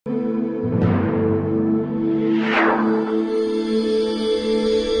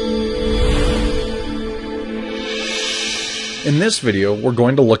this video, we're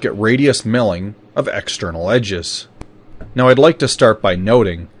going to look at radius milling of external edges. Now I'd like to start by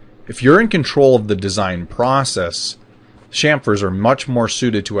noting, if you're in control of the design process, chamfers are much more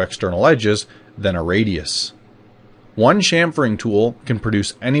suited to external edges than a radius. One chamfering tool can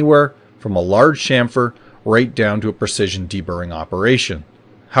produce anywhere from a large chamfer right down to a precision deburring operation.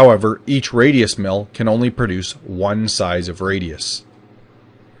 However, each radius mill can only produce one size of radius.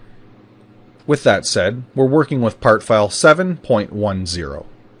 With that said, we're working with part file 7.10.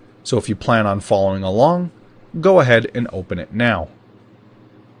 So if you plan on following along, go ahead and open it now.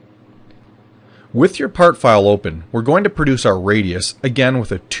 With your part file open, we're going to produce our radius again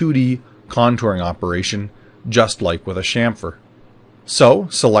with a 2D contouring operation, just like with a chamfer. So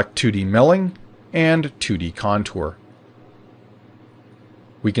select 2D milling and 2D contour.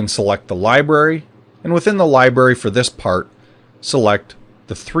 We can select the library, and within the library for this part, select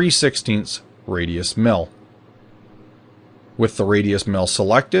the 3/16 radius mill. With the radius mill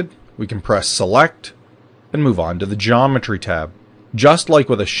selected, we can press select and move on to the geometry tab. Just like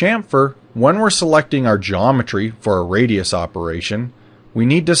with a chamfer, when we're selecting our geometry for a radius operation, we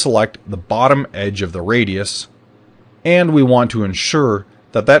need to select the bottom edge of the radius, and we want to ensure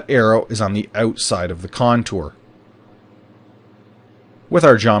that that arrow is on the outside of the contour. With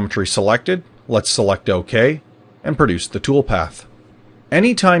our geometry selected, let's select OK and produce the toolpath.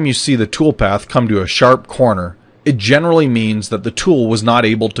 Anytime you see the toolpath come to a sharp corner, it generally means that the tool was not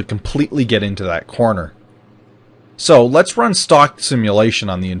able to completely get into that corner. So let's run stock simulation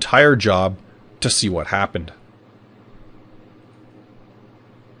on the entire job to see what happened.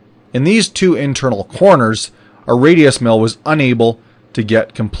 In these two internal corners, our radius mill was unable to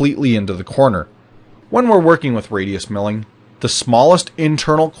get completely into the corner. When we're working with radius milling, the smallest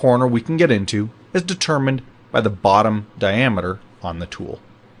internal corner we can get into is determined by the bottom diameter on the tool.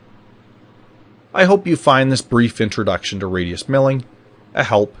 I hope you find this brief introduction to radius milling a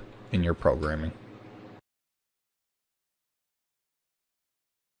help in your programming.